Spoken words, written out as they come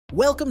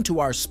Welcome to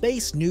our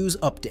Space News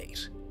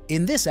Update.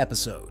 In this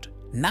episode,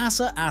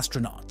 NASA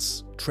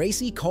astronauts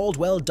Tracy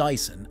Caldwell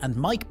Dyson and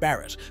Mike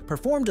Barrett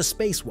performed a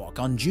spacewalk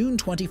on June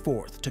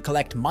 24th to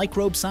collect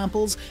microbe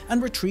samples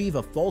and retrieve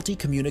a faulty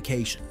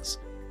communications.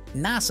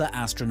 NASA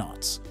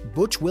astronauts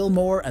Butch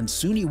Wilmore and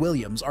Suni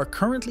Williams are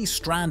currently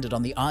stranded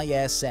on the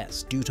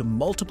ISS due to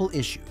multiple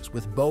issues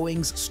with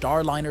Boeing's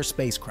Starliner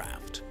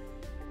spacecraft.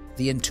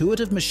 The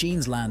Intuitive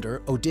Machines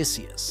lander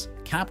Odysseus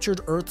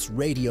captured Earth's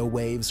radio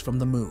waves from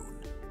the Moon.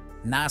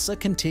 NASA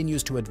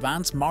continues to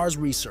advance Mars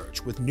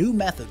research with new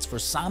methods for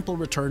sample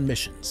return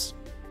missions.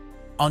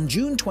 On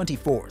June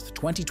 24,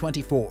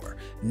 2024,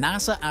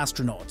 NASA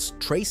astronauts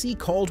Tracy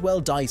Caldwell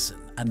Dyson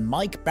and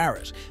Mike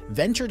Barrett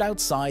ventured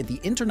outside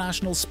the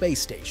International Space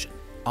Station,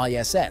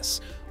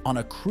 ISS, on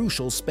a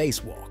crucial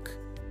spacewalk.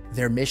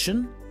 Their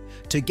mission?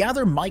 To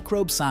gather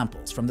microbe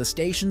samples from the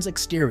station's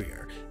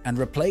exterior and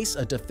replace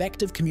a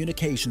defective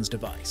communications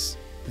device.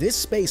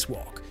 This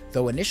spacewalk,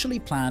 though initially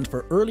planned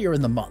for earlier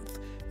in the month,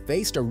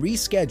 faced a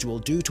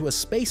reschedule due to a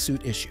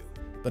spacesuit issue,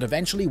 but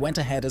eventually went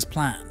ahead as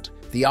planned.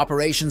 The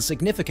operation's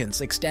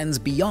significance extends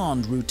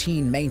beyond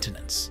routine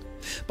maintenance.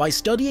 By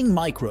studying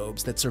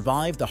microbes that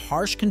survive the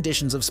harsh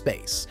conditions of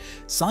space,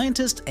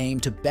 scientists aim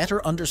to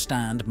better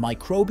understand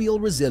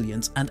microbial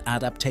resilience and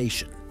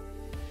adaptation.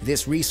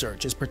 This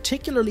research is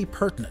particularly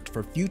pertinent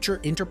for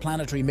future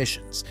interplanetary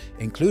missions,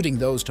 including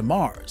those to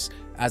Mars,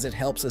 as it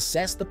helps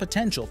assess the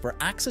potential for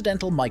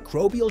accidental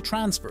microbial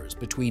transfers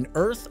between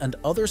Earth and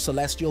other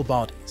celestial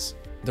bodies.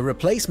 The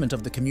replacement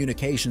of the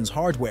communications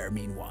hardware,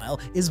 meanwhile,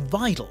 is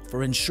vital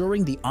for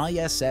ensuring the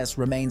ISS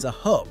remains a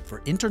hub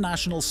for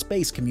international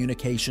space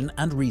communication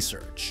and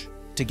research.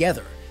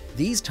 Together,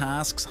 these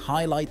tasks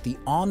highlight the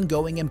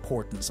ongoing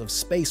importance of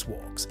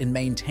spacewalks in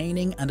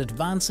maintaining and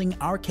advancing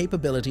our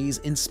capabilities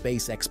in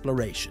space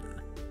exploration.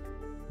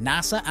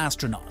 NASA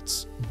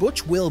astronauts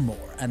Butch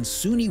Wilmore and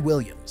Suni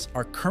Williams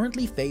are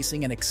currently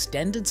facing an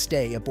extended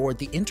stay aboard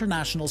the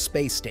International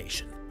Space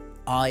Station,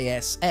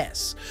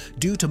 ISS,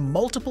 due to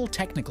multiple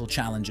technical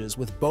challenges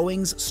with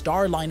Boeing's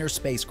Starliner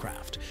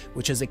spacecraft,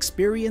 which has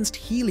experienced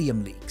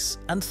helium leaks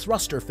and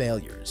thruster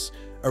failures.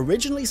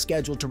 Originally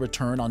scheduled to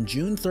return on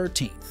June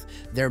 13th,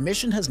 their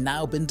mission has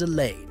now been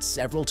delayed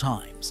several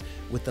times,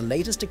 with the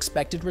latest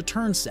expected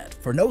return set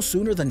for no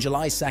sooner than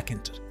July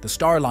 2nd. The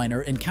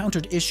Starliner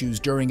encountered issues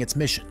during its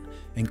mission,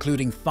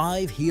 including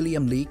 5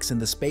 helium leaks in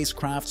the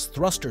spacecraft's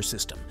thruster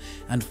system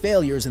and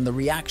failures in the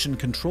reaction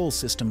control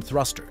system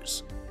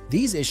thrusters.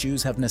 These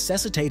issues have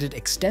necessitated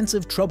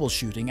extensive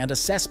troubleshooting and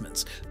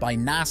assessments by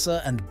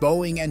NASA and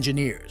Boeing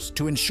engineers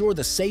to ensure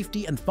the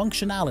safety and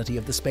functionality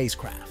of the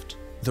spacecraft.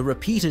 The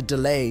repeated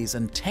delays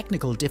and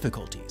technical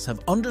difficulties have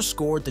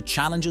underscored the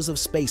challenges of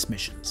space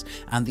missions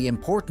and the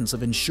importance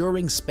of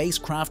ensuring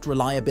spacecraft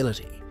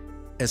reliability,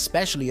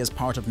 especially as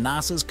part of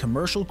NASA's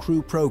Commercial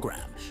Crew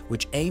Program,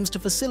 which aims to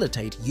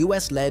facilitate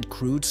US-led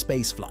crewed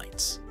space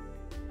flights.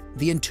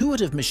 The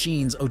Intuitive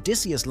Machines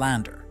Odysseus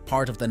lander,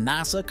 part of the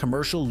NASA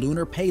Commercial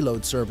Lunar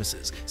Payload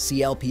Services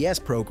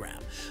 (CLPS) program,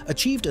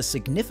 achieved a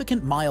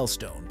significant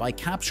milestone by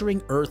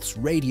capturing Earth's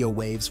radio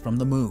waves from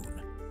the Moon.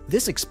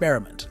 This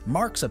experiment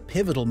marks a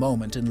pivotal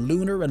moment in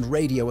lunar and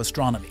radio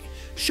astronomy,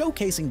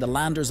 showcasing the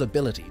lander's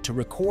ability to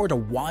record a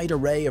wide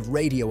array of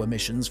radio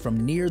emissions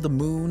from near the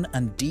Moon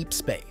and deep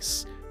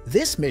space.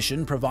 This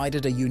mission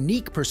provided a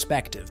unique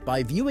perspective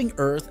by viewing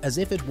Earth as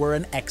if it were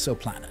an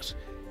exoplanet.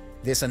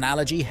 This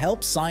analogy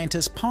helps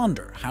scientists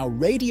ponder how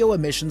radio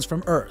emissions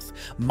from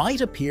Earth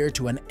might appear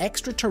to an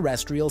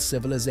extraterrestrial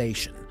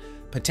civilization,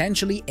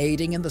 potentially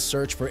aiding in the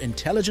search for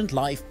intelligent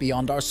life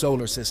beyond our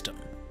solar system.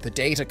 The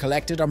data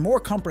collected are more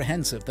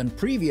comprehensive than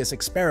previous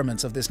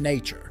experiments of this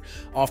nature,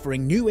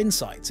 offering new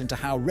insights into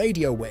how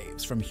radio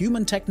waves from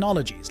human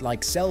technologies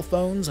like cell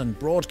phones and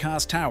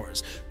broadcast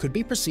towers could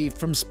be perceived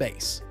from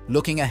space.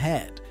 Looking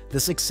ahead, the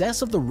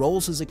success of the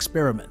Rolls'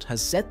 experiment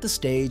has set the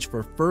stage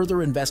for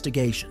further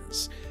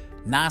investigations.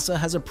 NASA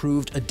has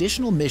approved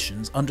additional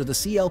missions under the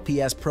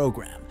CLPS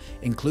program,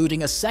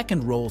 including a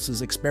second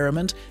Rolls'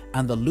 experiment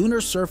and the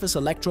Lunar Surface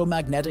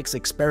Electromagnetics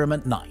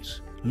Experiment Night,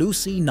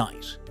 Lucy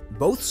Night,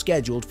 both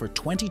scheduled for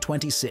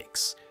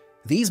 2026.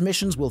 These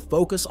missions will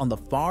focus on the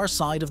far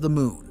side of the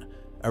Moon,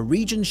 a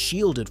region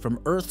shielded from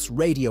Earth's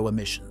radio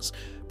emissions,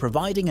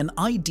 providing an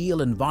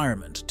ideal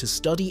environment to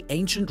study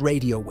ancient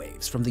radio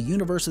waves from the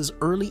universe's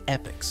early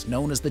epochs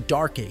known as the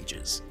Dark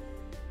Ages.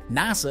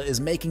 NASA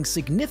is making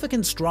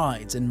significant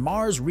strides in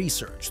Mars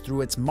research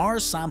through its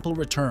Mars Sample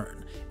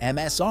Return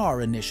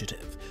 (MSR)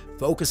 initiative,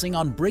 focusing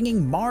on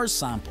bringing Mars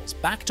samples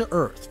back to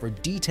Earth for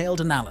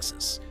detailed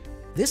analysis.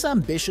 This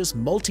ambitious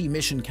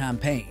multi-mission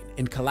campaign,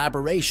 in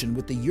collaboration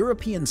with the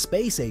European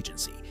Space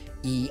Agency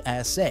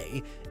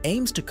 (ESA),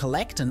 aims to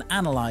collect and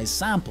analyze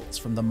samples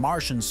from the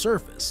Martian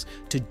surface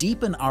to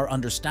deepen our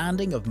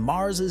understanding of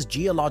Mars's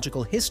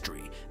geological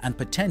history and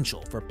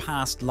potential for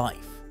past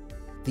life.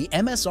 The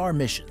MSR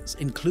missions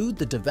include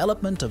the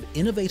development of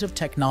innovative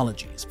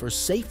technologies for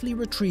safely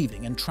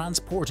retrieving and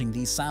transporting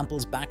these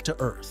samples back to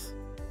Earth.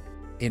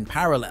 In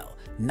parallel,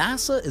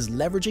 NASA is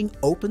leveraging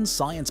open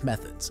science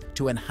methods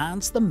to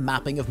enhance the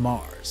mapping of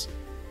Mars.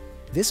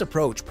 This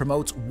approach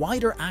promotes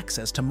wider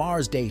access to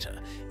Mars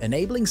data,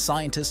 enabling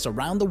scientists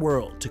around the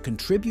world to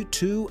contribute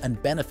to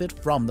and benefit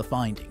from the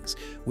findings,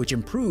 which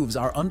improves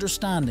our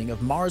understanding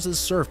of Mars's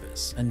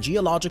surface and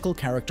geological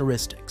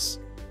characteristics.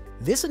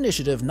 This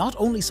initiative not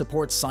only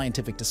supports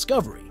scientific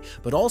discovery,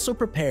 but also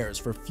prepares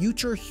for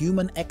future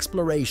human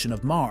exploration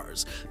of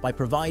Mars by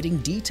providing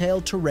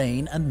detailed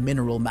terrain and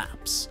mineral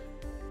maps.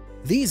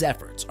 These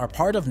efforts are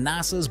part of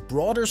NASA's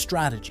broader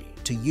strategy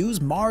to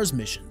use Mars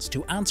missions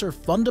to answer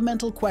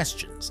fundamental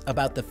questions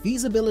about the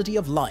feasibility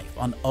of life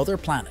on other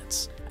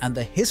planets and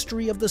the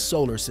history of the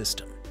solar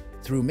system.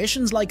 Through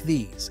missions like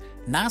these,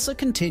 NASA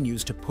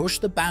continues to push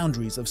the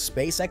boundaries of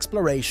space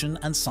exploration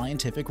and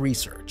scientific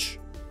research.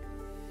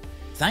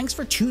 Thanks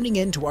for tuning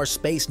in to our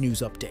space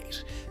news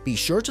update. Be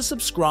sure to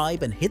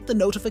subscribe and hit the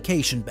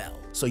notification bell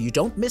so you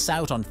don't miss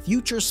out on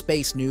future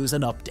space news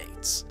and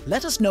updates.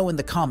 Let us know in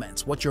the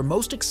comments what you're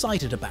most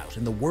excited about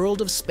in the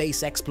world of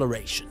space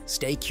exploration.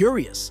 Stay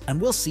curious,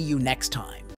 and we'll see you next time.